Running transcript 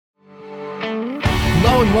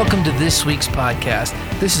Hello and welcome to this week's podcast.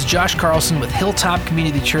 This is Josh Carlson with Hilltop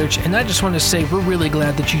Community Church, and I just want to say we're really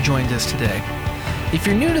glad that you joined us today. If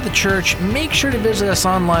you're new to the church, make sure to visit us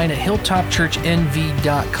online at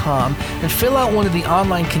hilltopchurchnv.com and fill out one of the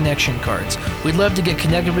online connection cards. We'd love to get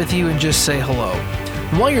connected with you and just say hello.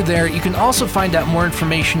 And while you're there, you can also find out more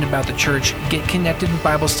information about the church, get connected in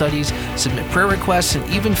Bible studies, submit prayer requests, and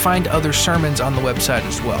even find other sermons on the website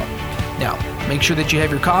as well. Now, make sure that you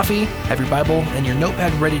have your coffee, have your Bible, and your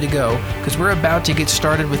notepad ready to go, because we're about to get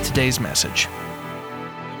started with today's message.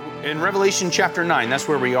 In Revelation chapter 9, that's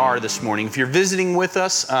where we are this morning. If you're visiting with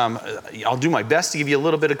us, I'll do my best to give you a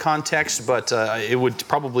little bit of context, but it would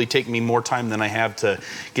probably take me more time than I have to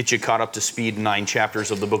get you caught up to speed in 9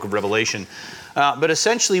 chapters of the book of Revelation. But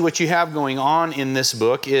essentially what you have going on in this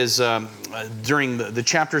book is, during the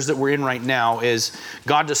chapters that we're in right now, is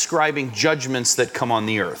God describing judgments that come on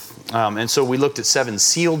the earth. And so we looked at 7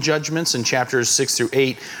 seal judgments in chapters 6 through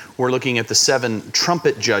 8. We're looking at the 7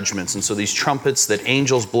 trumpet judgments. And so these trumpets that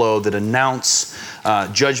angels blow that announce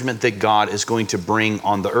judgment that God is going to bring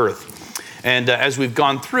on the earth. And as we've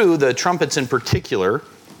gone through the trumpets in particular,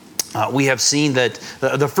 we have seen that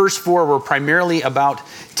the first 4 were primarily about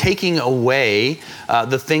taking away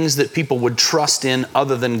the things that people would trust in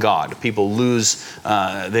other than God. People lose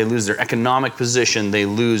their economic position, they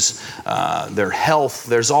lose their health.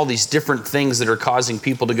 There's all these different things that are causing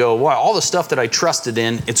people to go, wow, all the stuff that I trusted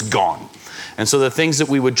in, it's gone. And so the things that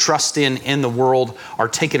we would trust in the world are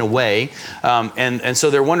taken away. And so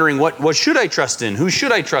they're wondering, what should I trust in? Who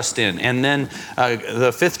should I trust in? And then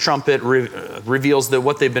the 5th trumpet reveals that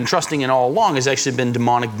what they've been trusting in all along has actually been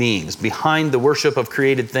demonic beings. Behind the worship of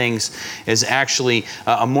created things is actually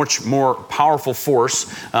a much more powerful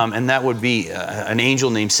force. And that would be an angel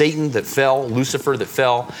named Satan that fell, Lucifer that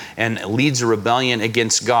fell, and leads a rebellion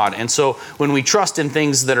against God. And so when we trust in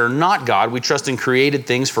things that are not God, we trust in created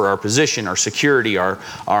things for our position, our security, our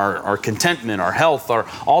contentment, our health,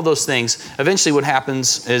 all those things. Eventually what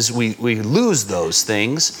happens is we lose those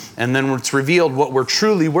things, and then it's revealed what we're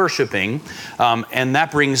truly worshiping, and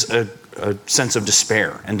that brings a sense of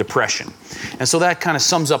despair and depression. And so that kind of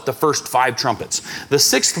sums up the first 5 trumpets. The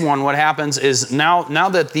 6th one, what happens is now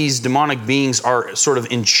that these demonic beings are sort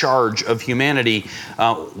of in charge of humanity,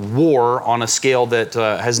 war on a scale that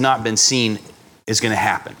has not been seen is going to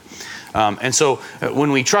happen. And so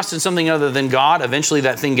when we trust in something other than God, eventually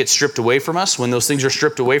that thing gets stripped away from us. When those things are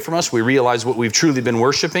stripped away from us, we realize what we've truly been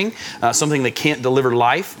worshiping, something that can't deliver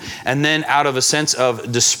life. And then out of a sense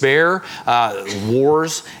of despair,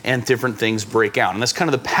 wars and different things break out. And that's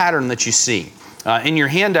kind of the pattern that you see. In your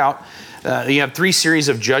handout, you have 3 series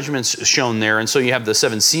of judgments shown there. And so you have the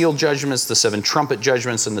 7 seal judgments, the 7 trumpet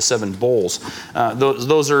judgments, and the 7 bowls.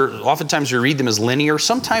 Those are, oftentimes you read them as linear.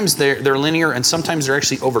 Sometimes they're linear, and sometimes they're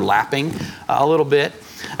actually overlapping a little bit.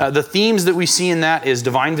 The themes that we see in that is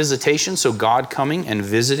divine visitation, so God coming and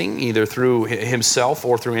visiting, either through himself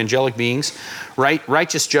or through angelic beings.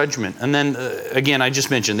 Righteous judgment. And then, again, I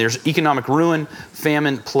just mentioned, there's economic ruin,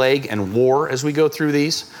 famine, plague, and war as we go through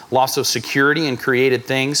these. Loss of security in created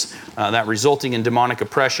things, that resulting in demonic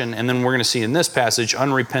oppression. And then we're going to see in this passage,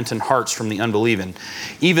 unrepentant hearts from the unbelieving.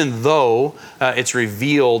 Even though it's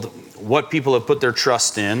revealed what people have put their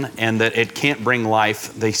trust in and that it can't bring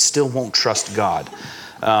life, they still won't trust God.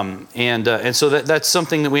 And so that's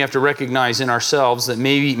something that we have to recognize in ourselves, that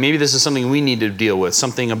maybe this is something we need to deal with,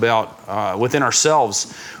 something about within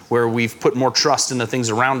ourselves where we've put more trust in the things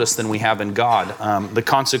around us than we have in God, the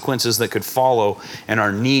consequences that could follow, and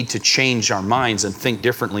our need to change our minds and think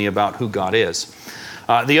differently about who God is.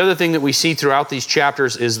 The other thing that we see throughout these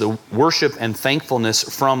chapters is the worship and thankfulness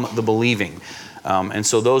from the believing. And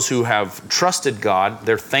so those who have trusted God,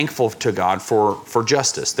 they're thankful to God for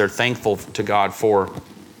justice. They're thankful to God for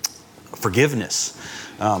forgiveness.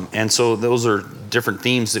 And so those are different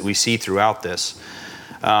themes that we see throughout this.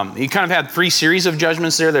 You kind of had 3 series of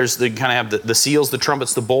judgments there. You kind of have the seals, the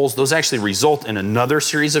trumpets, the bowls. Those actually result in another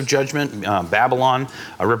series of judgment. Babylon,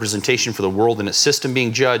 a representation for the world and its system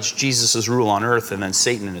being judged, Jesus' rule on earth, and then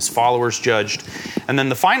Satan and his followers judged. And then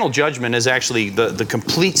the final judgment is actually the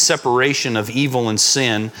complete separation of evil and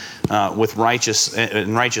sin with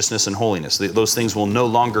righteousness and holiness. Those things will no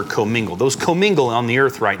longer commingle. Those commingle on the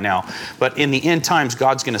earth right now. But in the end times,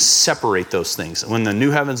 God's going to separate those things. When the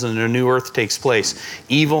new heavens and the new earth takes place,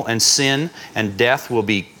 evil and sin and death will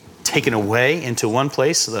be taken away into one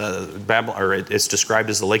place. It's described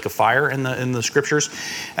as the lake of fire in the scriptures.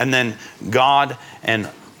 And then God and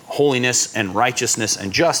holiness and righteousness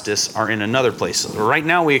and justice are in another place. Right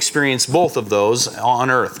now we experience both of those on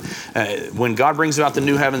earth. When God brings about the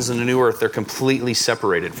new heavens and the new earth, they're completely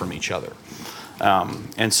separated from each other.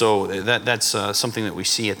 And so that's something that we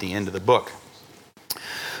see at the end of the book.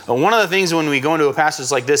 One of the things when we go into a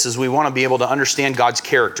passage like this is we want to be able to understand God's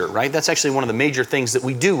character, right? That's actually one of the major things that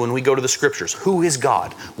we do when we go to the scriptures. Who is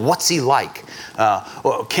God? What's he like?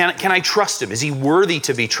 Can I trust him? Is he worthy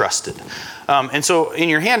to be trusted? And so in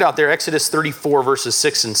your handout there, Exodus 34 verses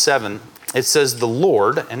 6 and 7, it says the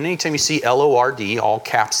Lord, and anytime you see L-O-R-D, all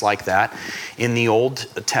caps like that, in the Old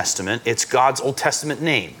Testament, it's God's Old Testament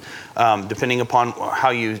name. Depending upon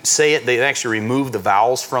how you say it, they actually remove the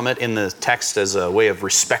vowels from it in the text as a way of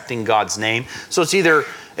respecting God's name. So it's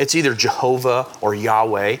either Jehovah or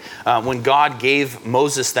Yahweh. When God gave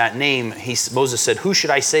Moses that name, Moses said, "Who should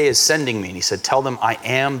I say is sending me?" And he said, "Tell them I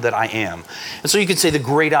am that I am." And so you could say the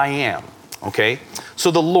great I am. Okay? So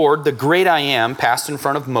the Lord, the great I am, passed in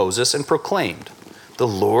front of Moses and proclaimed, "The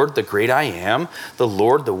Lord, the great I am, the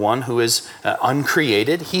Lord, the one who is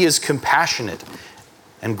uncreated, he is compassionate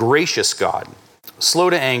and gracious God, slow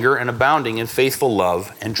to anger and abounding in faithful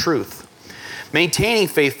love and truth, maintaining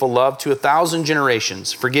faithful love to 1,000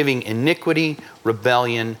 generations, forgiving iniquity,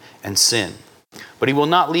 rebellion, and sin. But he will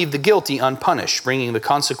not leave the guilty unpunished, bringing the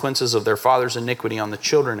consequences of their father's iniquity on the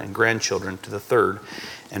children and grandchildren to the third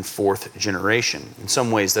and fourth generation." In some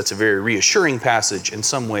ways, that's a very reassuring passage. In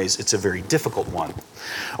some ways, it's a very difficult one.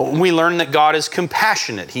 We learn that God is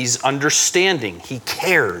compassionate. He's understanding. He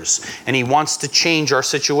cares. And he wants to change our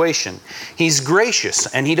situation. He's gracious.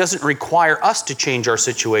 And he doesn't require us to change our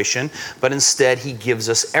situation, but instead he gives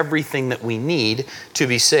us everything that we need to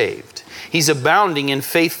be saved. He's abounding in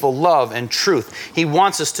faithful love and truth. He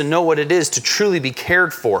wants us to know what it is to truly be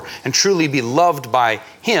cared for and truly be loved by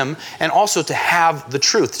him, and also to have the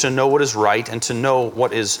truth, to know what is right and to know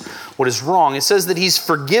what is wrong. It says that he's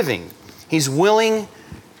forgiving. He's willing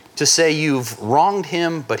to say you've wronged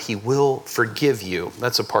him, but he will forgive you.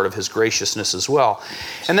 That's a part of his graciousness as well.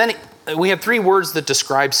 And then we have three words that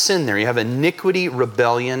describe sin there. You have iniquity,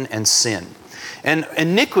 rebellion, and sin. And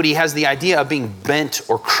iniquity has the idea of being bent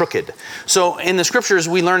or crooked. So in the scriptures,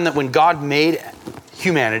 we learn that when God made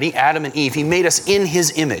humanity, Adam and Eve, he made us in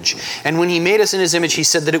his image. And when he made us in his image, he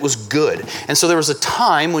said that it was good. And so there was a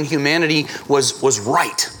time when humanity was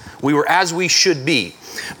right. We were as we should be.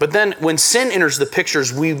 But then when sin enters the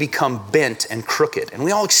pictures, we become bent and crooked. And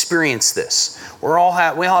we all experience this. We all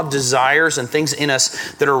have desires and things in us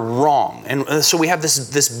that are wrong. And so we have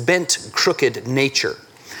this bent, crooked nature.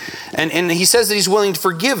 And he says that he's willing to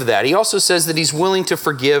forgive that. He also says that he's willing to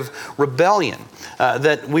forgive rebellion.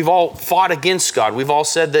 That we've all fought against God. We've all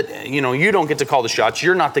said that, you don't get to call the shots.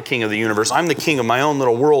 You're not the king of the universe. I'm the king of my own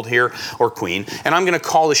little world here, or queen, and I'm going to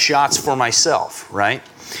call the shots for myself, right?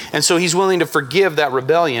 And so he's willing to forgive that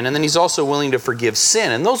rebellion, and then he's also willing to forgive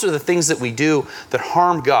sin. And those are the things that we do that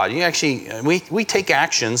harm God. We take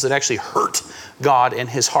actions that actually hurt God and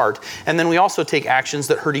his heart, and then we also take actions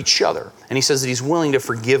that hurt each other. And he says that he's willing to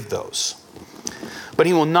forgive those. But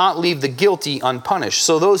he will not leave the guilty unpunished.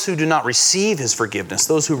 So those who do not receive his forgiveness,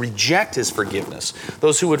 those who reject his forgiveness,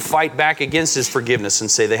 those who would fight back against his forgiveness and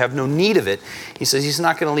say they have no need of it, he says he's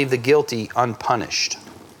not going to leave the guilty unpunished.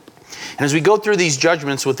 And as we go through these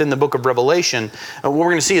judgments within the book of Revelation, what we're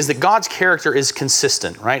going to see is that God's character is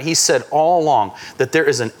consistent, right? He said all along that there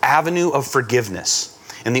is an avenue of forgiveness.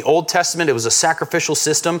 In the Old Testament, it was a sacrificial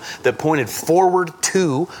system that pointed forward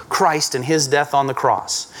to Christ and his death on the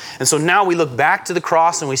cross. And so now we look back to the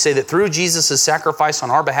cross and we say that through Jesus' sacrifice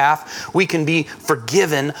on our behalf, we can be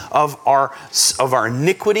forgiven of our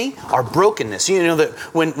iniquity, our brokenness. You know that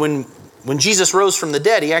when Jesus rose from the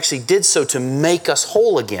dead, he actually did so to make us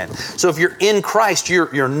whole again. So if you're in Christ,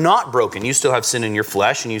 you're not broken. You still have sin in your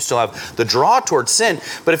flesh and you still have the draw towards sin.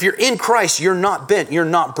 But if you're in Christ, you're not bent, you're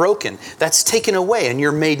not broken. That's taken away and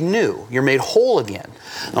you're made new. You're made whole again.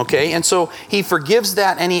 Okay? And so he forgives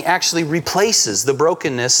that and he actually replaces the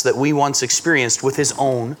brokenness that we once experienced with his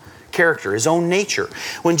own character, his own nature.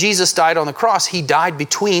 When Jesus died on the cross, he died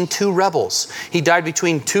between two rebels. He died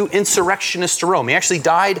between two insurrectionists to Rome. He actually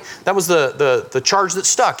died, that was the charge that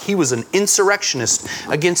stuck. He was an insurrectionist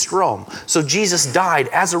against Rome. So Jesus died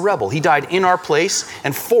as a rebel. He died in our place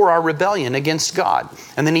and for our rebellion against God.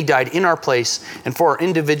 And then he died in our place and for our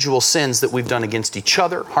individual sins that we've done against each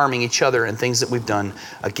other, harming each other, and things that we've done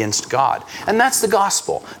against God. And that's the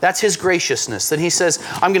gospel. That's his graciousness, that he says,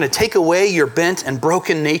 I'm going to take away your bent and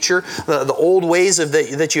broken nature nature, the old ways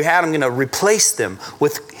that you had. I'm going to replace them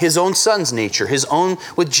with his own son's nature,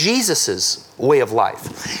 with Jesus's way of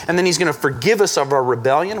life. And then he's going to forgive us of our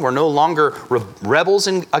rebellion. We're no longer rebels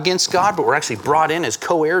against God, but we're actually brought in as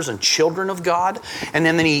co-heirs and children of God. And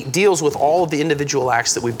then he deals with all of the individual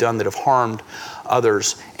acts that we've done that have harmed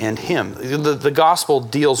others and him. The gospel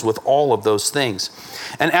deals with all of those things.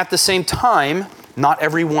 And at the same time, not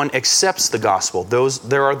everyone accepts the gospel.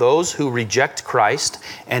 There are those who reject Christ,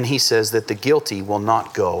 and he says that the guilty will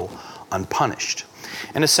not go unpunished.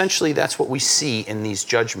 And essentially that's what we see in these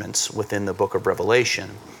judgments within the book of Revelation,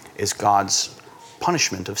 is God's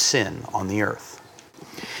punishment of sin on the earth.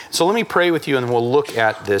 So let me pray with you and we'll look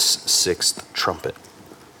at this sixth trumpet.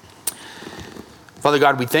 Father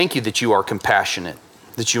God, we thank you that you are compassionate,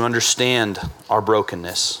 that you understand our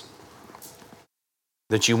brokenness,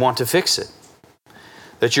 that you want to fix it,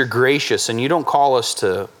 that you're gracious and you don't call us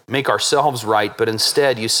to make ourselves right, but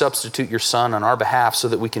instead you substitute your Son on our behalf so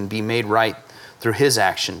that we can be made right through his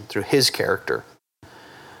action, through his character.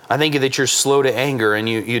 I thank you that you're slow to anger and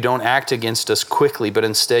you don't act against us quickly, but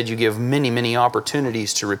instead you give many, many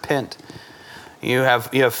opportunities to repent. You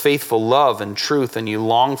have faithful love and truth, and you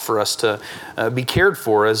long for us to be cared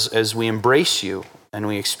for as we embrace you and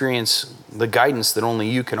we experience the guidance that only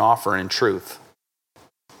you can offer in truth.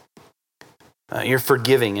 You're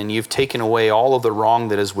forgiving, and you've taken away all of the wrong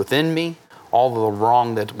that is within me, all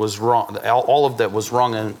of that was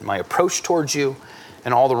wrong in my approach towards you,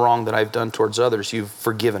 and all the wrong that I've done towards others. You've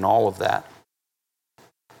forgiven all of that.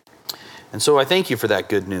 And so I thank you for that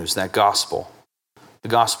good news, that gospel, the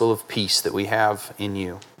gospel of peace that we have in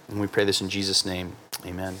you. And we pray this in Jesus' name.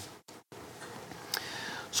 Amen.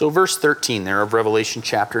 So verse 13 there of Revelation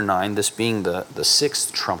chapter 9, this being the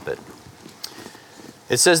sixth trumpet.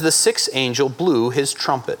 It says, the sixth angel blew his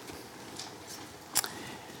trumpet.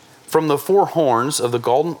 From the four horns of the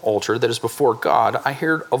golden altar that is before God, I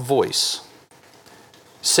heard a voice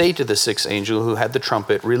say to the sixth angel who had the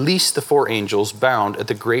trumpet, release the four angels bound at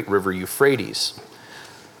the great river Euphrates.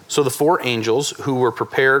 So the four angels who were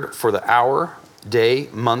prepared for the hour, day,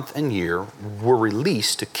 month, and year were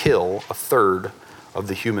released to kill a third of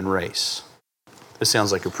the human race. This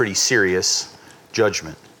sounds like a pretty serious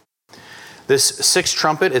judgment. This sixth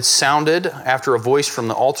trumpet, it sounded after a voice from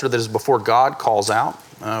the altar that is before God calls out.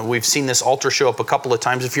 We've seen this altar show up a couple of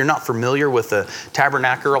times. If you're not familiar with the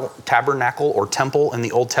tabernacle or temple in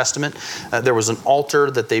the Old Testament, there was an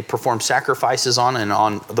altar that they performed sacrifices on, and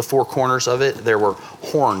on the four corners of it, there were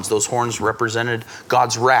horns. Those horns represented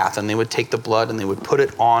God's wrath, and they would take the blood and they would put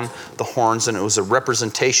it on the horns, and it was a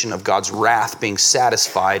representation of God's wrath being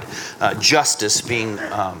satisfied, justice being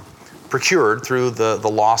procured through the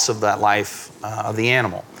loss of that life of the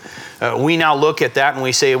animal. We now look at that and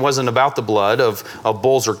we say it wasn't about the blood of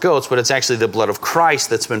bulls or goats, but it's actually the blood of Christ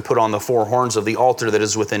that's been put on the four horns of the altar that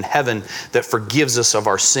is within heaven that forgives us of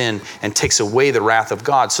our sin and takes away the wrath of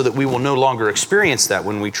God so that we will no longer experience that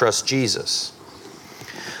when we trust Jesus.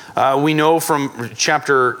 We know from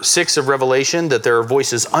chapter 6 of Revelation that there are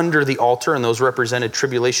voices under the altar, and those represented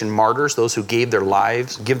tribulation martyrs, those who give their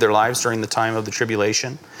lives during the time of the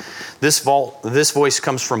tribulation. This voice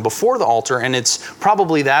comes from before the altar, and it's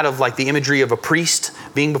probably that of like the imagery of a priest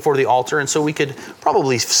being before the altar, and so we could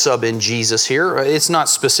probably sub in Jesus here. It's not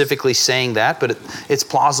specifically saying that, but it's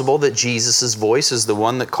plausible that Jesus' voice is the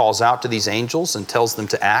one that calls out to these angels and tells them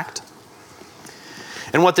to act.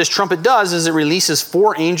 And what this trumpet does is it releases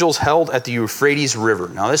four angels held at the Euphrates River.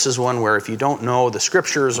 Now this is one where if you don't know the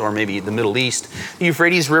scriptures or maybe the Middle East, the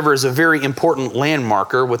Euphrates River is a very important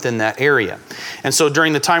landmarker within that area. And so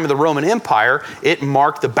during the time of the Roman Empire, it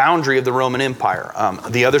marked the boundary of the Roman Empire.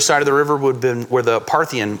 The other side of the river would have been where the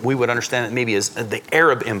Parthian, we would understand it maybe as the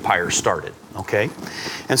Arab Empire started. Okay?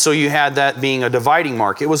 And so you had that being a dividing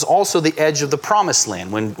mark. It was also the edge of the promised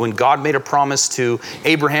land. When God made a promise to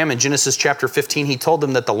Abraham in Genesis chapter 15, he told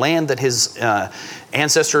them that the land that his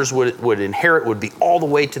ancestors would inherit would be all the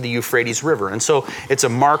way to the Euphrates River. And so it's a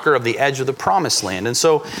marker of the edge of the promised land. And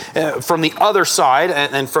so from the other side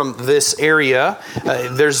and from this area,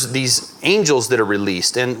 there's these angels that are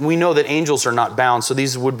released. And we know that angels are not bound, so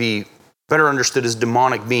these would be better understood as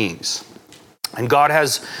demonic beings. And God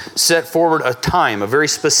has set forward a time, a very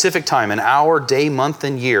specific time, an hour, day, month,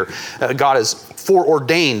 and year. God has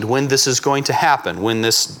foreordained when this is going to happen, when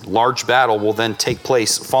this large battle will then take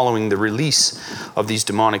place following the release of these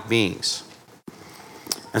demonic beings.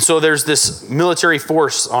 And so there's this military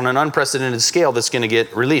force on an unprecedented scale that's going to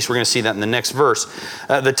get released. We're going to see that in the next verse.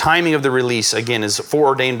 The timing of the release, again, is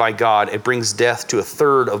foreordained by God. It brings death to a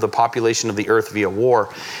third of the population of the earth via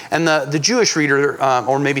war. And the Jewish reader,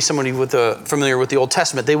 or maybe somebody familiar with the Old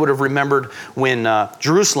Testament, they would have remembered when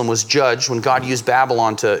Jerusalem was judged, when God used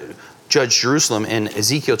Babylon to judge Jerusalem in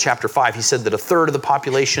Ezekiel chapter 5. He said that a third of the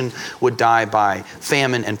population would die by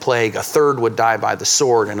famine and plague, a third would die by the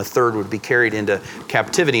sword, and a third would be carried into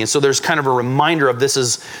captivity. And so there's kind of a reminder of this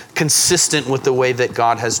is consistent with the way that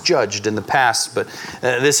God has judged in the past. But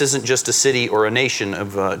this isn't just a city or a nation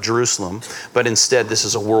of Jerusalem, but instead this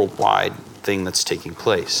is a worldwide thing that's taking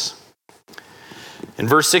place. In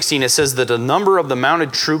verse 16, it says that the number of the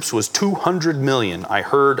mounted troops was 200 million. I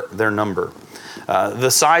heard their number. The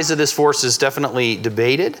size of this force is definitely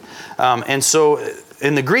debated. And so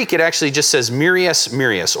in the Greek, it actually just says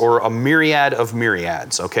myrias, or a myriad of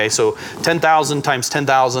myriads. Okay, so 10,000 times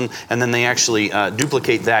 10,000, and then they actually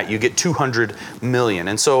duplicate that. You get 200 million.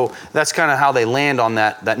 And so that's kind of how they land on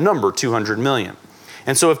that number, 200 million.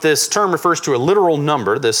 And so if this term refers to a literal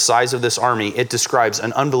number, the size of this army, it describes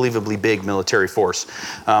an unbelievably big military force.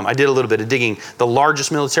 I did a little bit of digging. The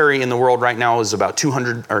largest military in the world right now is about 2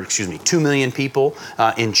 million people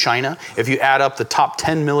in China. If you add up the top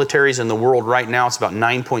 10 militaries in the world right now, it's about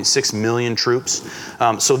 9.6 million troops.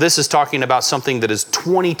 So this is talking about something that is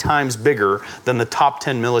 20 times bigger than the top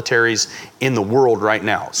 10 militaries in the world right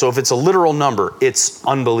now. So if it's a literal number, it's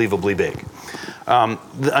unbelievably big.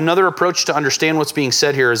 Another approach to understand what's being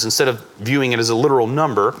said here is, instead of viewing it as a literal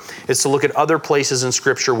number, is to look at other places in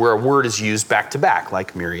Scripture where a word is used back to back,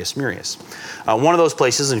 like myrias. One of those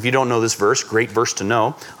places, and if you don't know this verse, great verse to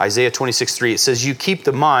know, Isaiah 26:3, it says, "You keep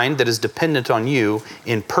the mind that is dependent on you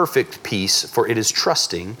in perfect peace, for it is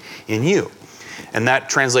trusting in you." And that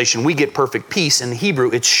translation, we get perfect peace. In the Hebrew,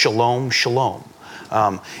 it's shalom, shalom.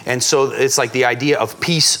 And so it's like the idea of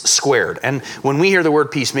peace squared. And when we hear the word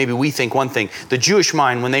peace, maybe we think one thing. The Jewish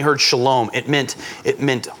mind, when they heard shalom, it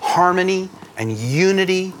meant harmony and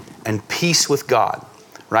unity and peace with God,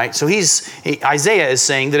 right? So Isaiah is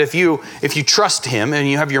saying that if you trust him and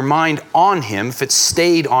you have your mind on him, if it's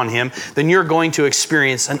stayed on him, then you're going to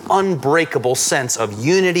experience an unbreakable sense of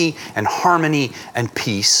unity and harmony and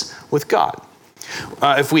peace with God.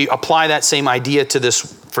 If we apply that same idea to this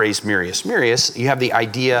phrase myrias, you have the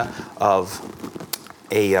idea of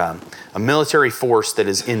a military force that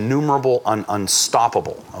is innumerable and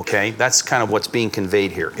unstoppable, okay? That's kind of what's being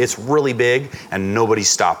conveyed here. It's really big and nobody's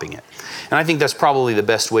stopping it. And I think that's probably the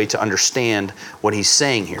best way to understand what he's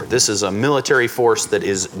saying here. This is a military force that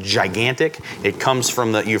is gigantic. It comes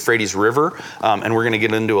from the Euphrates River, and we're going to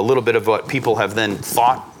get into a little bit of what people have then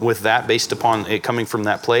thought with that based upon it coming from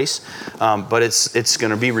that place. But it's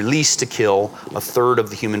going to be released to kill a third of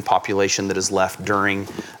the human population that is left during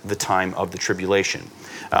the time of the tribulation.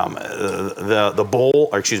 The bowl,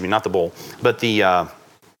 or excuse me, not the bowl, but the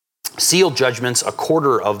seal judgments, a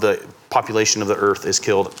quarter of the population of the earth is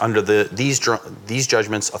killed. Under these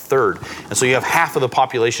judgments, a third. And so you have half of the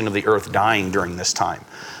population of the earth dying during this time,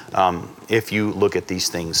 if you look at these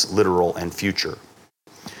things literal and future.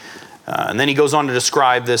 And then he goes on to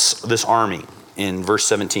describe this army in verse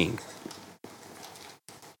 17.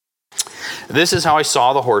 "This is how I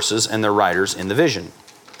saw the horses and their riders in the vision.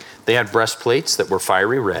 They had breastplates that were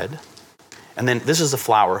fiery red." And then this is the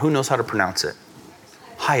flower. Who knows how to pronounce it?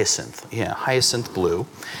 Hyacinth. Yeah, hyacinth blue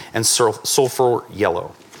and sulfur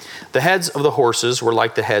yellow. "The heads of the horses were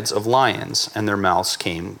like the heads of lions, and their mouths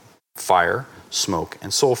came fire, smoke,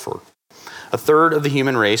 and sulfur. A third of the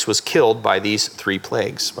human race was killed by these three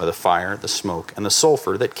plagues, by the fire, the smoke, and the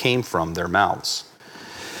sulfur that came from their mouths.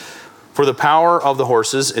 For the power of the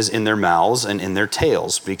horses is in their mouths and in their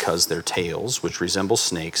tails, because their tails, which resemble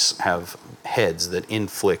snakes, have heads that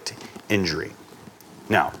inflict injury."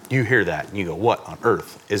 Now, you hear that and you go, what on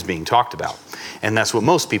earth is being talked about? And that's what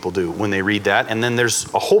most people do when they read that. And then there's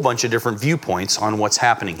a whole bunch of different viewpoints on what's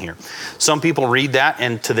happening here. Some people read that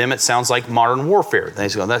and to them it sounds like modern warfare. They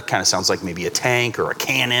go, that kind of sounds like maybe a tank or a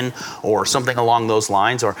cannon or something along those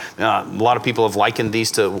lines. Or a lot of people have likened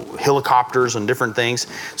these to helicopters and different things.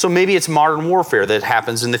 So maybe it's modern warfare that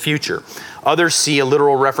happens in the future. Others see a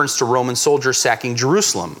literal reference to Roman soldiers sacking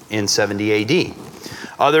Jerusalem in 70 AD.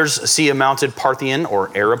 Others see a mounted Parthian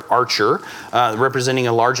or Arab archer representing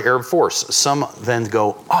a large Arab force. Some then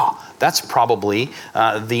go, that's probably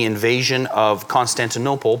the invasion of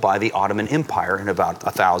Constantinople by the Ottoman Empire in about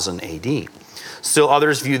 1000 AD. Still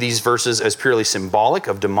others view these verses as purely symbolic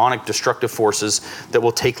of demonic destructive forces that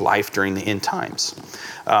will take life during the end times.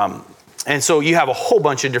 And so you have a whole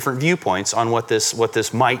bunch of different viewpoints on what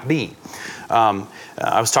this might be.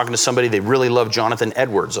 I was talking to somebody, they really love Jonathan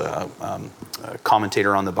Edwards, a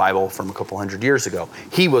commentator on the Bible from a couple hundred years ago.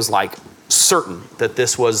 He was like certain that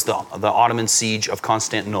this was the Ottoman siege of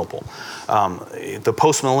Constantinople. The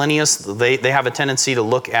postmillennialists, they have a tendency to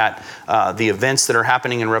look at the events that are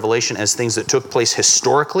happening in Revelation as things that took place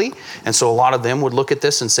historically. And so a lot of them would look at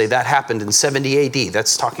this and say that happened in 70 AD.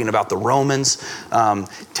 That's talking about the Romans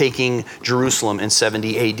taking Jerusalem in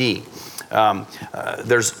 70 AD.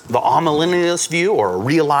 There's the amillennialist view, or a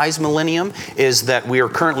realized millennium, is that we are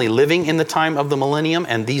currently living in the time of the millennium,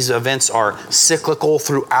 and these events are cyclical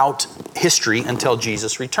throughout history until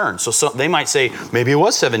Jesus returns. So they might say, maybe it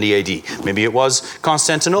was 70 AD, maybe it was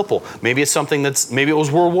Constantinople, maybe it's something maybe it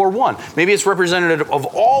was World War I, maybe it's representative of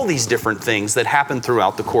all these different things that happened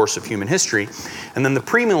throughout the course of human history. And then the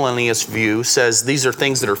premillennialist view says these are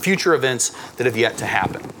things that are future events that have yet to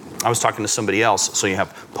happen. I was talking to somebody else, so you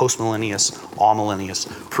have postmillennialists,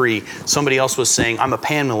 amillennialists, pre. Somebody else was saying, I'm a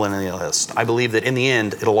panmillennialist. I believe that in the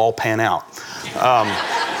end, it'll all pan out.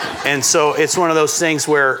 And so it's one of those things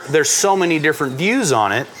where there's so many different views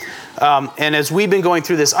on it. And as we've been going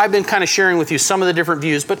through this, I've been kind of sharing with you some of the different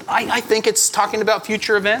views, but I think it's talking about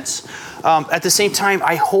future events. At the same time,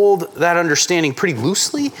 I hold that understanding pretty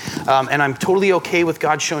loosely, and I'm totally okay with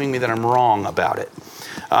God showing me that I'm wrong about it.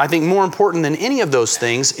 I think more important than any of those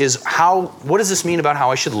things is what does this mean about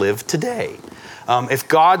how I should live today? If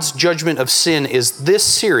God's judgment of sin is this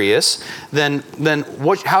serious, then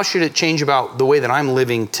how should it change about the way that I'm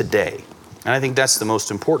living today? And I think that's the most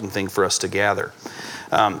important thing for us to gather.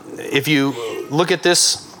 If you look at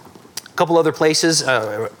this, a couple other places,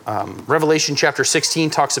 Revelation chapter 16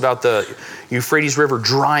 talks about the Euphrates River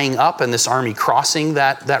drying up and this army crossing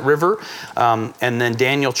that river. And then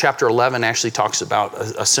Daniel chapter 11 actually talks about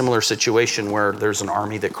a similar situation where there's an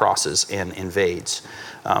army that crosses and invades.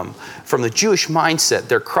 From the Jewish mindset,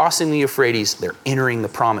 they're crossing the Euphrates, they're entering the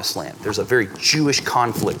promised land. There's a very Jewish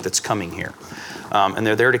conflict that's coming here. And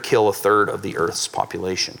they're there to kill a third of the earth's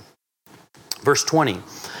population. Verse 20.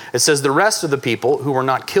 It says, the rest of the people who were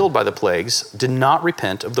not killed by the plagues did not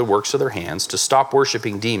repent of the works of their hands to stop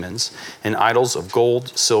worshiping demons and idols of gold,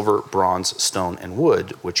 silver, bronze, stone, and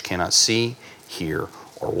wood, which cannot see, hear,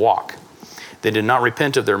 or walk. They did not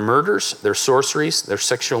repent of their murders, their sorceries, their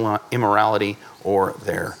sexual immorality, or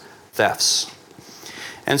their thefts.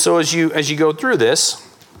 And so as you go through this,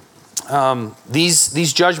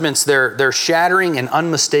 these judgments, they're shattering and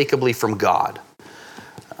unmistakably from God.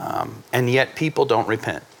 And yet people don't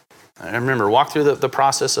repent. And remember, walk through the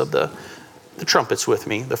process of the trumpets with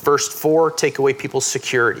me. The first 4 take away people's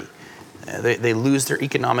security. They lose their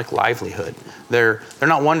economic livelihood. They're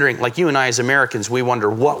not wondering, like you and I as Americans, we wonder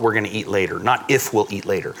what we're going to eat later, not if we'll eat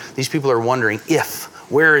later. These people are wondering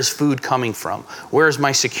where is food coming from? Where is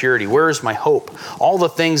my security? Where is my hope? All the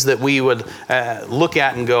things that we would look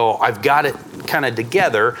at and go, I've got it kind of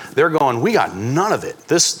together. They're going, we got none of it.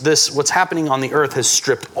 This what's happening on the earth has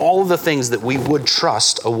stripped all of the things that we would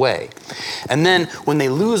trust away. And then when they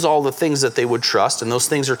lose all the things that they would trust and those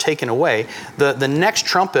things are taken away, the next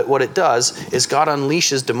trumpet, what it does is God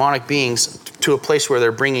unleashes demonic beings to a place where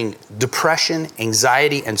they're bringing depression,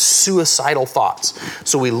 anxiety, and suicidal thoughts.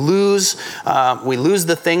 So we lose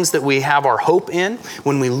the things that we have our hope in.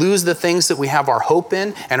 When we lose the things that we have our hope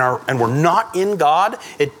in and we're not in God,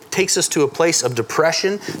 it takes us to a place of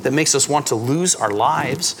depression that makes us want to lose our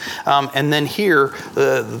lives. And then here,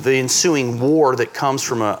 the ensuing war that comes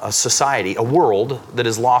from a society, a world that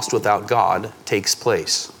is lost without God, takes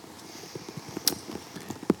place.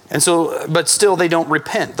 And so, but still they don't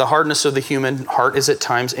repent. The hardness of the human heart is at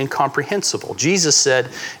times incomprehensible. Jesus said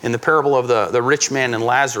in the parable of the rich man and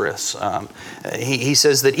Lazarus, he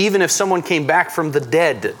says that even if someone came back from the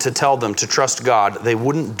dead to tell them to trust God, they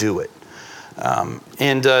wouldn't do it.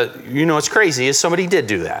 What's crazy is somebody did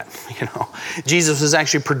do that. Jesus was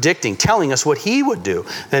actually telling us what he would do,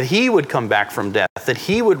 that he would come back from death, that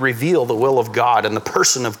he would reveal the will of God and the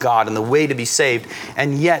person of God and the way to be saved.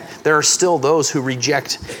 And yet there are still those who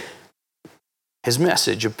reject his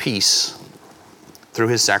message of peace through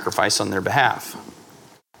his sacrifice on their behalf.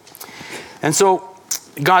 And so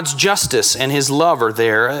God's justice and his love are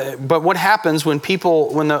there. But what happens when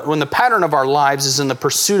the pattern of our lives is in the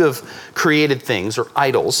pursuit of created things or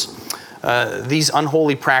idols, these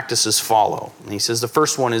unholy practices follow. And he says the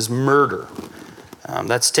first one is murder.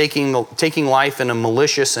 That's taking life in a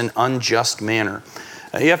malicious and unjust manner.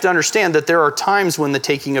 You have to understand that there are times when the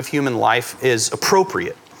taking of human life is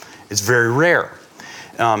appropriate. It's very rare.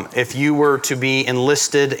 If you were to be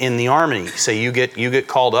enlisted in the army, say you get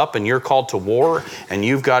called up and you're called to war, and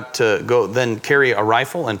you've got to go then carry a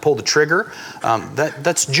rifle and pull the trigger,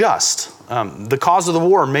 that's just. The cause of the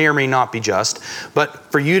war may or may not be just,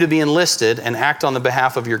 but for you to be enlisted and act on the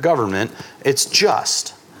behalf of your government, it's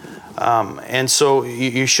just. And so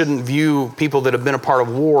you shouldn't view people that have been a part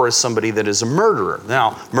of war as somebody that is a murderer.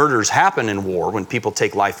 Now, murders happen in war when people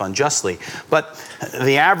take life unjustly. But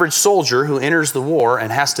the average soldier who enters the war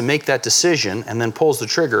and has to make that decision and then pulls the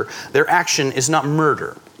trigger, their action is not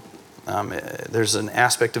murder. There's an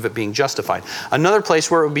aspect of it being justified. Another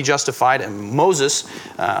place where it would be justified, and Noah,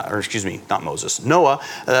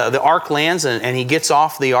 the ark lands and he gets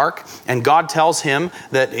off the ark, and God tells him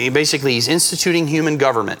that he's instituting human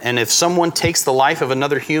government. And if someone takes the life of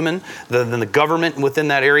another human, then the government within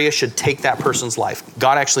that area should take that person's life.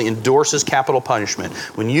 God actually endorses capital punishment.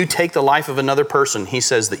 When you take the life of another person, he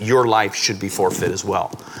says that your life should be forfeit as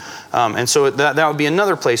well. And so that would be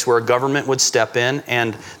another place where a government would step in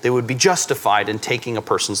and they would be justified in taking a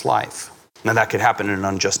person's life. Now that could happen in an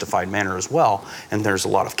unjustified manner as well, and there's a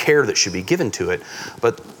lot of care that should be given to it.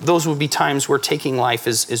 But those would be times where taking life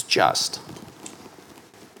is just.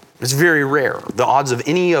 It's very rare. The odds of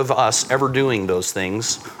any of us ever doing those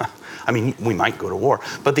things, I mean, we might go to war,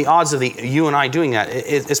 but the odds of you and I doing that,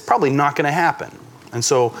 it's probably not going to happen. And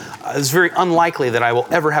so it's very unlikely that I will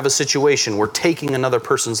ever have a situation where taking another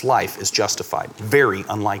person's life is justified. Very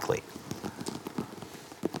unlikely.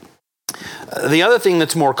 The other thing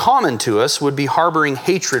that's more common to us would be harboring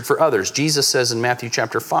hatred for others. Jesus says in Matthew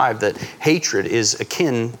chapter 5 that hatred is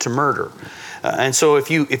akin to murder. And so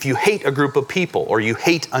if you hate a group of people, or you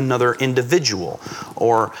hate another individual,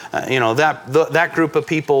 or that group of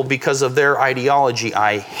people because of their ideology,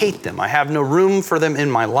 I hate them. I have no room for them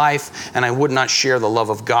in my life, and I would not share the love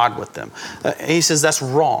of God with them. He says that's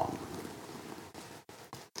wrong.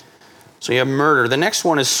 So you have murder. The next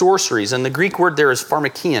one is sorceries, and the Greek word there is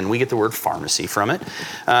pharmakein. We get the word pharmacy from it.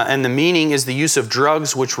 And the meaning is the use of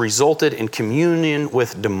drugs which resulted in communion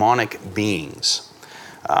with demonic beings.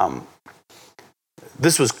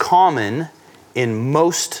 This was common in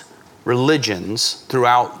most religions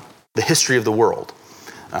throughout the history of the world.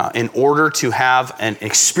 In order to have an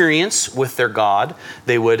experience with their God,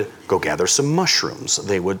 they would go gather some mushrooms.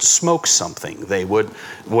 They would smoke something. They would,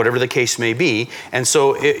 whatever the case may be. And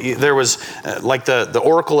so there was, like the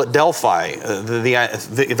oracle at Delphi,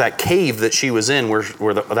 that cave that she was in where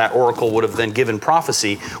that oracle would have then given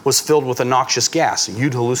prophecy was filled with a noxious gas.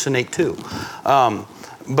 You'd hallucinate too.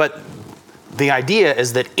 But the idea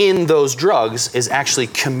is that in those drugs is actually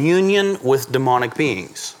communion with demonic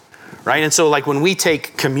beings, right? And so like when we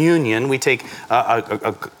take communion, we take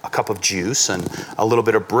a cup of juice and a little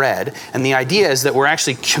bit of bread. And the idea is that we're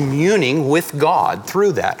actually communing with God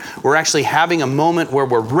through that. We're actually having a moment where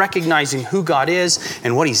we're recognizing who God is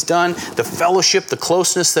and what He's done, the fellowship, the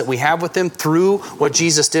closeness that we have with Him through what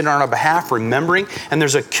Jesus did on our behalf, remembering. And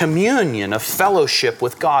there's a communion, a fellowship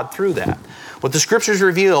with God through that. What the scriptures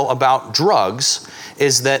reveal about drugs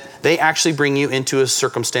is that they actually bring you into a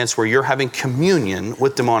circumstance where you're having communion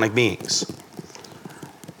with demonic beings.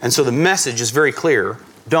 And so the message is very clear.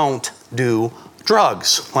 Don't do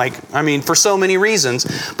drugs. For so many reasons.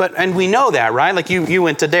 And we know that, right? Like you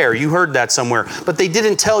went to DARE, you heard that somewhere. But they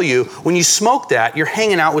didn't tell you, when you smoke that, you're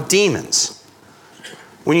hanging out with demons.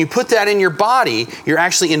 When you put that in your body, you're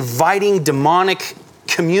actually inviting demonic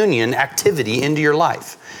communion activity into your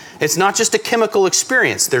life. It's not just a chemical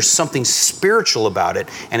experience. There's something spiritual about it,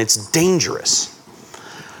 and it's dangerous.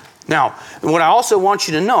 Now, what I also want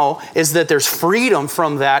you to know is that there's freedom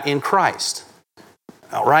from that in Christ.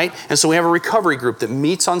 All right? And so we have a recovery group that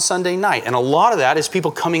meets on Sunday night, and a lot of that is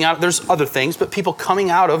people coming out, there's other things, but people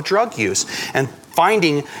coming out of drug use and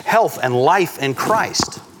finding health and life in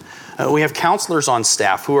Christ. We have counselors on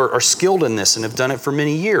staff who are skilled in this and have done it for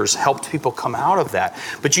many years, helped people come out of that.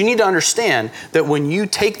 But you need to understand that when you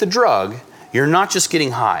take the drug, you're not just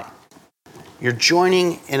getting high. You're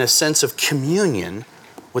joining in a sense of communion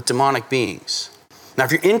with demonic beings. Now,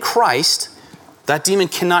 if you're in Christ, that demon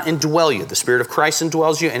cannot indwell you. The Spirit of Christ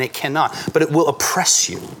indwells you, and it cannot. But it will oppress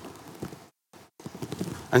you.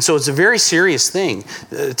 And so it's a very serious thing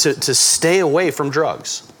to stay away from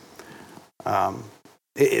drugs.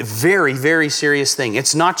 A very, very serious thing.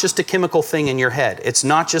 It's not just a chemical thing in your head. It's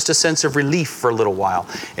not just a sense of relief for a little while.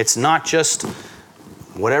 It's not just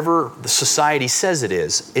whatever the society says it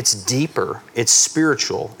is. It's deeper, it's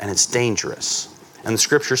spiritual, and it's dangerous. And the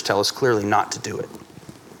scriptures tell us clearly not to do it.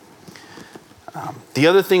 The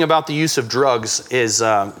other thing about the use of drugs is,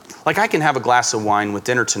 I can have a glass of wine with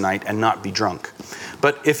dinner tonight and not be drunk.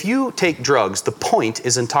 But if you take drugs, the point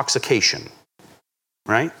is intoxication.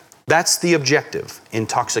 right? That's the objective,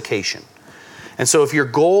 intoxication. And so if your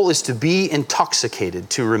goal is to be intoxicated,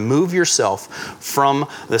 to remove yourself from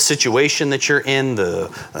the situation that you're in,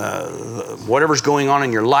 whatever's going on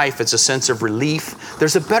in your life, it's a sense of relief,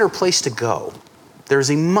 there's a better place to go. There's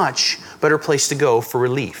a much better place to go for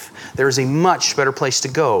relief. There is a much better place to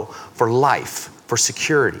go for life, for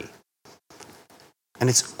security. And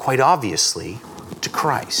it's quite obviously to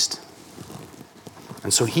Christ.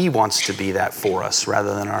 And so he wants to be that for us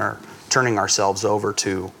rather than turning ourselves over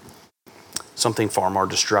to something far more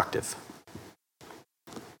destructive.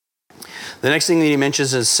 The next thing that he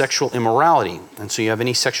mentions is sexual immorality. And so you have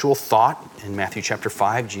any sexual thought. In Matthew chapter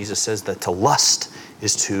 5, Jesus says that to lust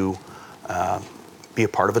is to be a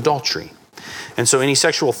part of adultery. And so any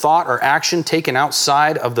sexual thought or action taken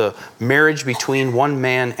outside of the marriage between one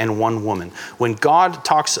man and one woman. When God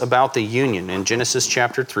talks about the union in Genesis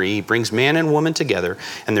chapter 3, he brings man and woman together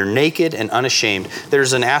and they're naked and unashamed.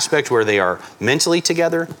 There's an aspect where they are mentally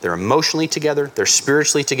together, they're emotionally together, they're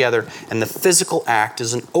spiritually together, and the physical act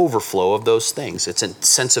is an overflow of those things. It's a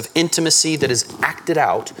sense of intimacy that is acted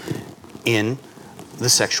out in the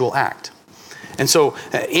sexual act. And so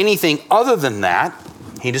anything other than that,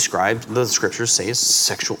 he described, the scriptures say, is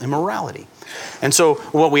sexual immorality. And so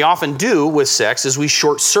what we often do with sex is we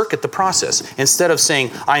short circuit the process. Instead of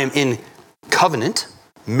saying, I am in covenant,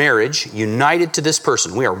 marriage, united to this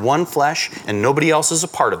person. We are one flesh and nobody else is a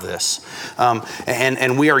part of this.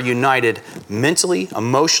 And we are united mentally,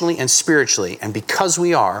 emotionally, and spiritually. And because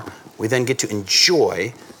we are, we then get to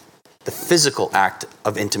enjoy the physical act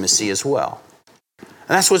of intimacy as well.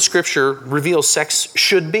 And that's what Scripture reveals sex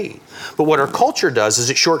should be. But what our culture does is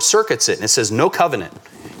it short circuits it and it says no covenant.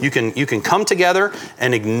 You can come together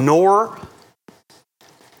and ignore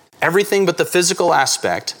everything but the physical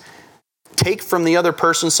aspect, take from the other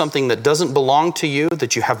person something that doesn't belong to you,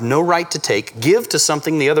 that you have no right to take, give to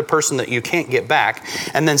something the other person that you can't get back,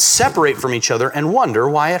 and then separate from each other and wonder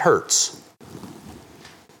why it hurts.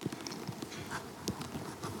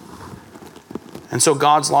 And so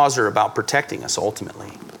God's laws are about protecting us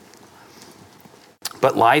ultimately.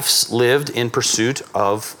 But life's lived in pursuit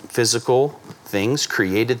of physical things,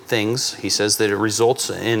 created things. He says that it results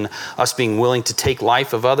in us being willing to take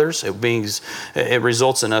life of others. It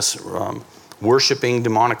results in us worshiping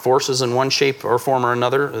demonic forces in one shape or form or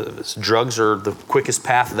another. Drugs are the quickest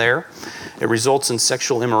path there. It results in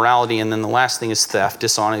sexual immorality. And then the last thing is theft,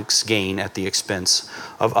 dishonest gain at the expense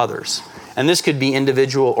of others. And this could be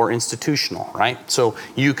individual or institutional, right? So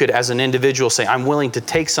you could, as an individual, say, I'm willing to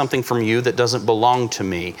take something from you that doesn't belong to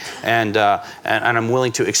me. And I'm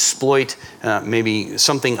willing to exploit maybe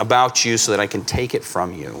something about you so that I can take it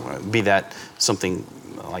from you. Be that something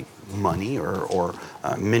like money or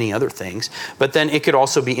many other things. But then it could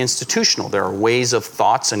also be institutional. There are ways of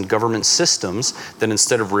thoughts and government systems that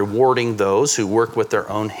instead of rewarding those who work with their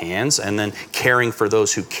own hands and then caring for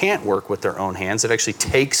those who can't work with their own hands, it actually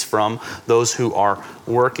takes from those who are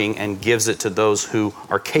working and gives it to those who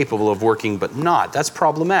are capable of working but not. That's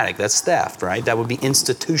problematic. That's theft, right? That would be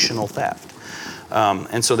institutional theft.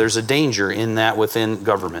 And so there's a danger in that within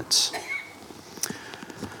governments.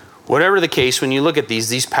 Whatever the case, when you look at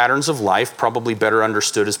these patterns of life, probably better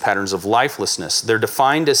understood as patterns of lifelessness, they're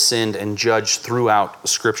defined as sin and judged throughout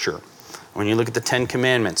Scripture. When you look at the Ten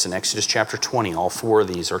Commandments in Exodus chapter 20, all four of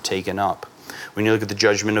these are taken up. When you look at the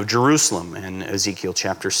judgment of Jerusalem in Ezekiel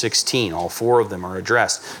chapter 16, all four of them are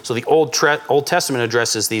addressed. So the Old Testament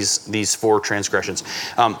addresses these four transgressions.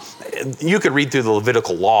 You could read through the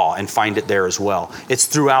Levitical law and find it there as well. It's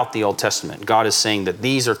throughout the Old Testament. God is saying that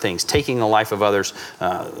these are things, taking the life of others,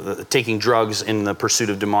 taking drugs in the pursuit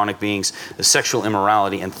of demonic beings, the sexual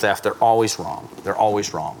immorality and theft, they're always wrong. They're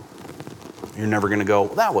always wrong. You're never going to go,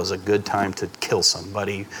 well, that was a good time to kill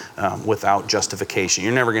somebody without justification.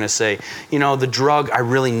 You're never going to say, the drug, I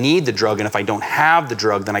really need the drug, and if I don't have the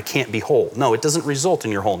drug, then I can't be whole. No, it doesn't result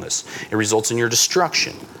in your wholeness. It results in your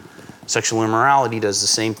destruction. Sexual immorality does the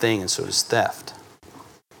same thing, and so does theft.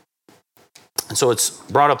 And so it's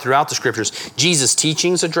brought up throughout the Scriptures. Jesus'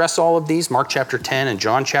 teachings address all of these, Mark chapter 10 and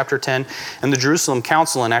John chapter 10, and the Jerusalem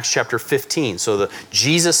Council in Acts chapter 15. So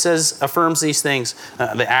Jesus affirms these things.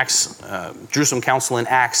 The Jerusalem Council in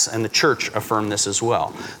Acts and the church affirm this as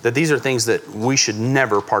well, that these are things that we should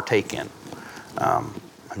never partake in.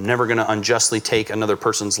 I'm never going to unjustly take another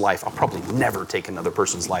person's life. I'll probably never take another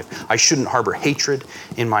person's life. I shouldn't harbor hatred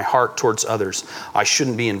in my heart towards others. I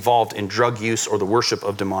shouldn't be involved in drug use or the worship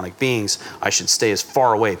of demonic beings. I should stay as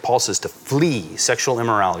far away. Paul says to flee sexual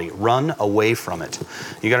immorality. Run away from it.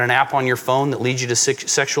 You got an app on your phone that leads you to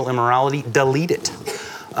sexual immorality? Delete it.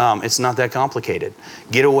 It's not that complicated.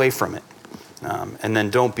 Get away from it. And then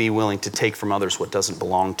don't be willing to take from others what doesn't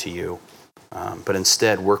belong to you, but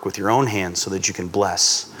instead work with your own hands so that you can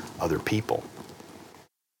bless other people.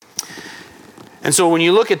 And so when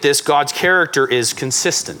you look at this, God's character is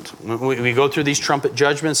consistent. We go through these trumpet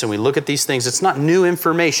judgments and we look at these things. It's not new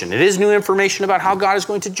information. It is new information about how God is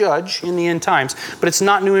going to judge in the end times, but it's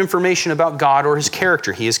not new information about God or his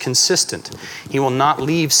character. He is consistent. He will not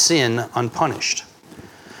leave sin unpunished.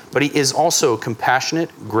 But he is also compassionate,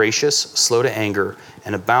 gracious, slow to anger,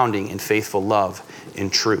 and abounding in faithful love in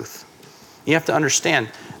truth. You have to understand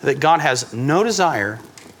that God has no desire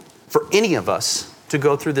for any of us to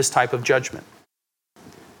go through this type of judgment.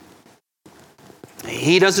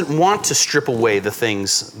 He doesn't want to strip away the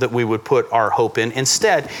things that we would put our hope in.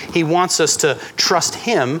 Instead, he wants us to trust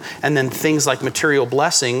him, and then things like material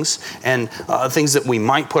blessings and things that we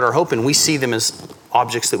might put our hope in, we see them as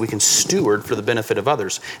objects that we can steward for the benefit of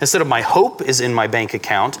others. Instead of my hope is in my bank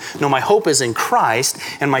account, no, my hope is in Christ,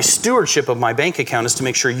 and my stewardship of my bank account is to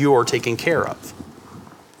make sure you are taken care of,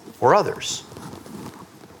 or others.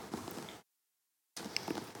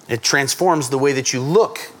 It transforms the way that you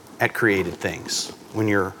look at created things when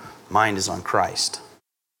your mind is on Christ.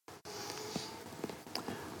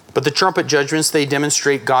 But the trumpet judgments, they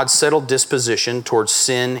demonstrate God's settled disposition towards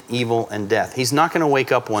sin, evil, and death. He's not going to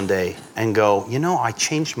wake up one day and go, I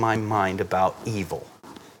changed my mind about evil.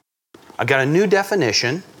 I got a new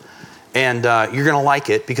definition, and you're going to like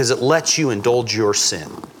it because it lets you indulge your sin.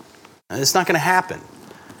 And it's not going to happen.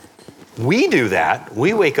 We do that.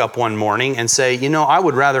 We wake up one morning and say, I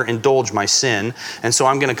would rather indulge my sin, and so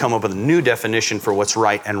I'm going to come up with a new definition for what's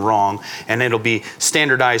right and wrong, and it'll be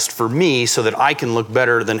standardized for me so that I can look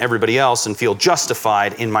better than everybody else and feel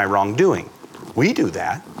justified in my wrongdoing. We do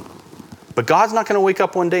that. But God's not going to wake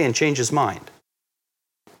up one day and change his mind.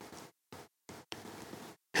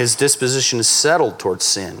 His disposition is settled towards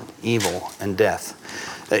sin, evil, and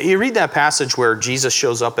death. You read that passage where Jesus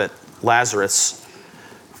shows up at Lazarus'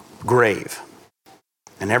 grave,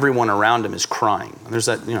 and everyone around him is crying. There's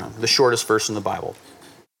that, the shortest verse in the Bible.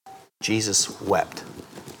 Jesus wept.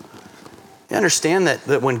 You understand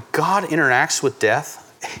that when God interacts with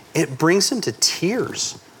death, it brings him to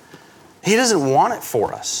tears. He doesn't want it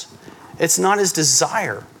for us. It's not his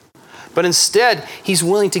desire. But instead, he's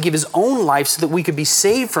willing to give his own life so that we could be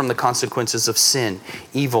saved from the consequences of sin,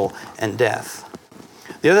 evil, and death.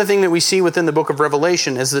 The other thing that we see within the book of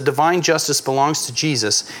Revelation is that divine justice belongs to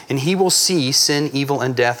Jesus, and he will see sin, evil,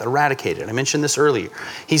 and death eradicated. I mentioned this earlier.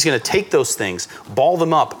 He's going to take those things, ball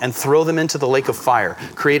them up, and throw them into the lake of fire,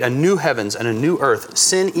 create a new heavens and a new earth.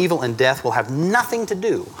 Sin, evil, and death will have nothing to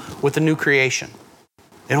do with the new creation.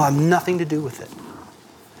 It'll have nothing to do with it.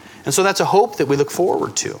 And so that's a hope that we look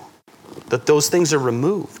forward to, that those things are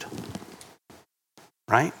removed,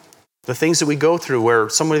 right? The things that we go through where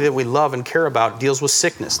somebody that we love and care about deals with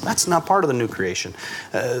sickness, that's not part of the new creation.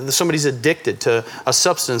 Somebody's addicted to a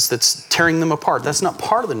substance that's tearing them apart, that's not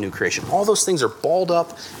part of the new creation. All those things are balled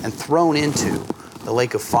up and thrown into the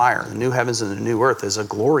lake of fire. The new heavens and the new earth is a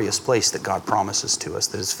glorious place that God promises to us,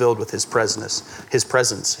 that is filled with his presence,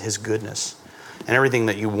 his goodness. And everything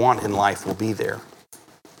that you want in life will be there.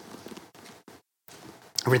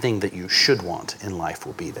 Everything that you should want in life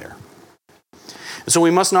will be there. So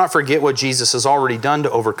we must not forget what Jesus has already done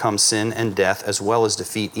to overcome sin and death as well as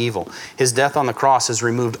defeat evil. His death on the cross has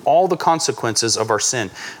removed all the consequences of our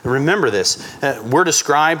sin. Remember this, we're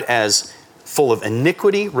described as full of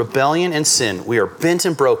iniquity, rebellion, and sin. We are bent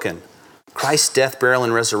and broken. Christ's death, burial,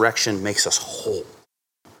 and resurrection makes us whole.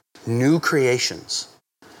 New creations.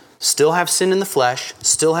 Still have sin in the flesh,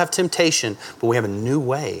 still have temptation, but we have a new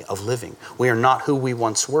way of living. We are not who we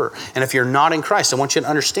once were. And if you're not in Christ, I want you to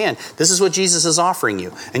understand, this is what Jesus is offering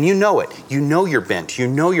you. And you know it. You know you're bent. You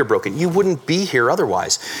know you're broken. You wouldn't be here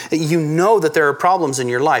otherwise. You know that there are problems in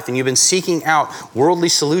your life, and you've been seeking out worldly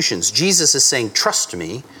solutions. Jesus is saying, trust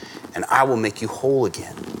me, and I will make you whole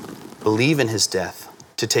again. Believe in his death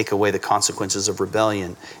to take away the consequences of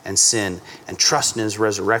rebellion and sin, and trust in his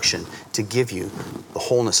resurrection to give you the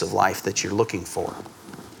wholeness of life that you're looking for.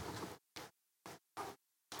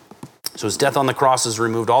 So his death on the cross has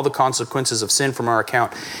removed all the consequences of sin from our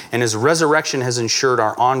account, and his resurrection has ensured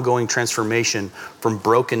our ongoing transformation from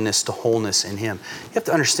brokenness to wholeness in him. You have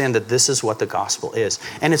to understand that this is what the gospel is.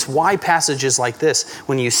 And it's why passages like this,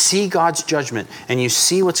 when you see God's judgment and you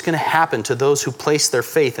see what's going to happen to those who place their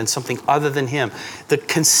faith in something other than him, the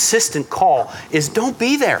consistent call is don't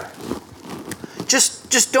be there.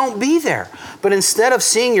 Just don't be there. But instead of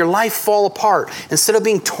seeing your life fall apart, instead of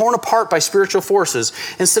being torn apart by spiritual forces,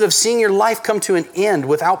 instead of seeing your life come to an end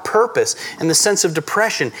without purpose and the sense of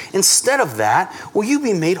depression, instead of that, will you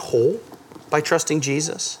be made whole by trusting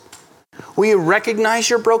Jesus? Will you recognize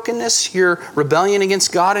your brokenness, your rebellion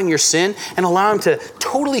against God and your sin, and allow Him to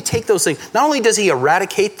totally take those things? Not only does He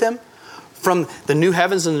eradicate them from the new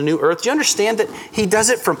heavens and the new earth, do you understand that He does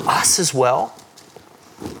it from us as well?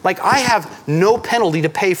 Like, I have no penalty to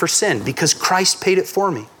pay for sin because Christ paid it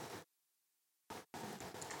for me.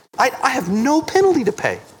 I have no penalty to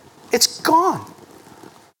pay. It's gone.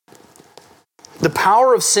 The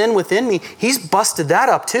power of sin within me, He's busted that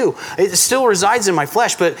up too. It still resides in my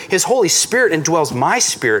flesh, but His Holy Spirit indwells my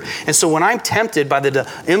spirit. And so when I'm tempted by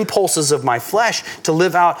the impulses of my flesh to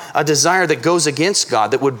live out a desire that goes against God,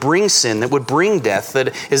 that would bring sin, that would bring death,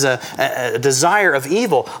 that is a desire of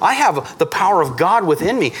evil, I have the power of God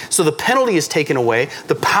within me. So the penalty is taken away,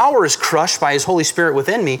 the power is crushed by His Holy Spirit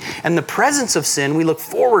within me, and the presence of sin, we look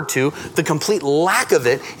forward to the complete lack of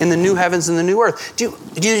it in the new heavens and the new earth. Do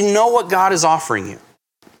you know what God is offering you?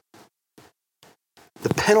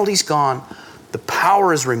 The penalty's gone, the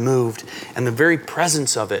power is removed, and the very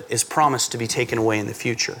presence of it is promised to be taken away in the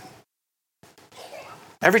future.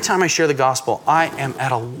 Every time I share the gospel, I am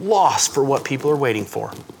at a loss for what people are waiting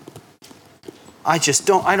for. I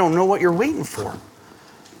don't know what you're waiting for.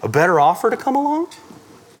 A better offer to come along?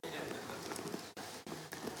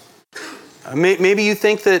 Maybe you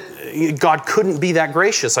think that God couldn't be that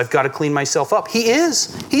gracious. I've got to clean myself up. He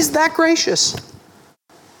is. He's that gracious.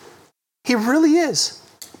 He really is.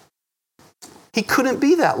 He couldn't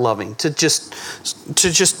be that loving to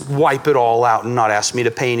just wipe it all out and not ask me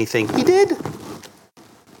to pay anything. He did.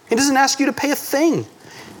 He doesn't ask you to pay a thing,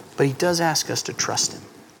 but He does ask us to trust Him,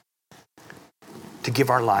 to give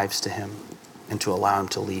our lives to Him, and to allow Him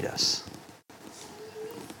to lead us.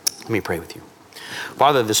 Let me pray with you.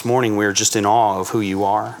 Father, this morning we're just in awe of who You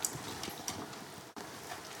are.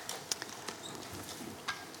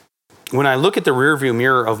 When I look at the rearview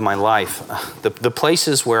mirror of my life, the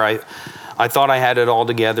places where I thought I had it all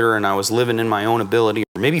together and I was living in my own ability,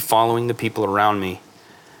 or maybe following the people around me,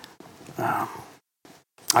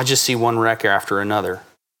 I just see one wreck after another.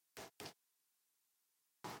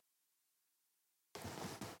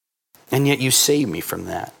 And yet You saved me from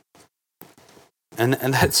that. And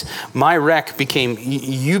that's my wreck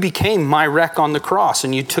You became my wreck on the cross,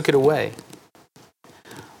 and You took it away.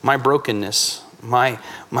 My brokenness, my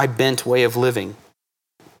bent way of living,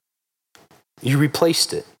 You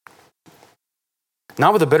replaced it.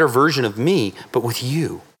 Not with a better version of me, but with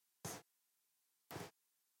You.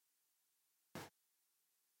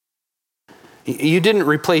 You didn't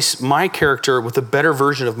replace my character with a better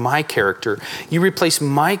version of my character. You replaced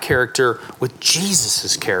my character with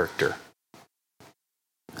Jesus' character.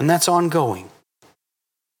 And that's ongoing.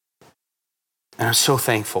 And I'm so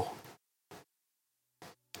thankful.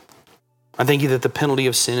 I thank You that the penalty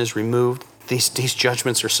of sin is removed. These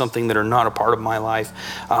judgments are something that are not a part of my life.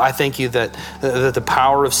 I thank You that the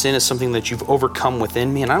power of sin is something that You've overcome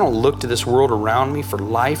within me, and I don't look to this world around me for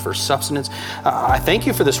life or substance. I thank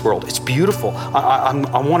You for this world. It's beautiful. I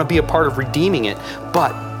want to be a part of redeeming it,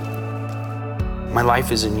 but my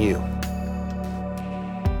life is in You.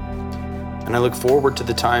 And I look forward to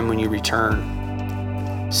the time when You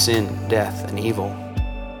return. Sin, death, and evil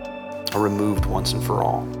are removed once and for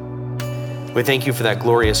all. We thank You for that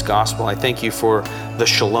glorious gospel. I thank You for the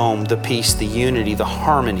shalom, the peace, the unity, the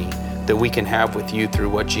harmony that we can have with You through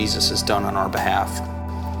what Jesus has done on our behalf.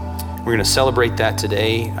 We're going to celebrate that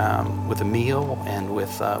today with a meal and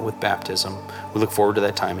with baptism. We look forward to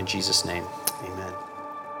that time in Jesus' name.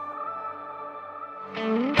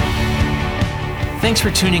 Amen. Thanks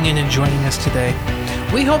for tuning in and joining us today.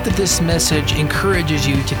 We hope that this message encourages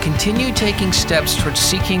you to continue taking steps towards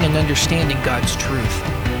seeking and understanding God's truth.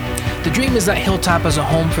 The dream is that Hilltop is a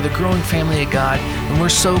home for the growing family of God, and we're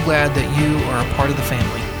so glad that you are a part of the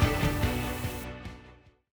family.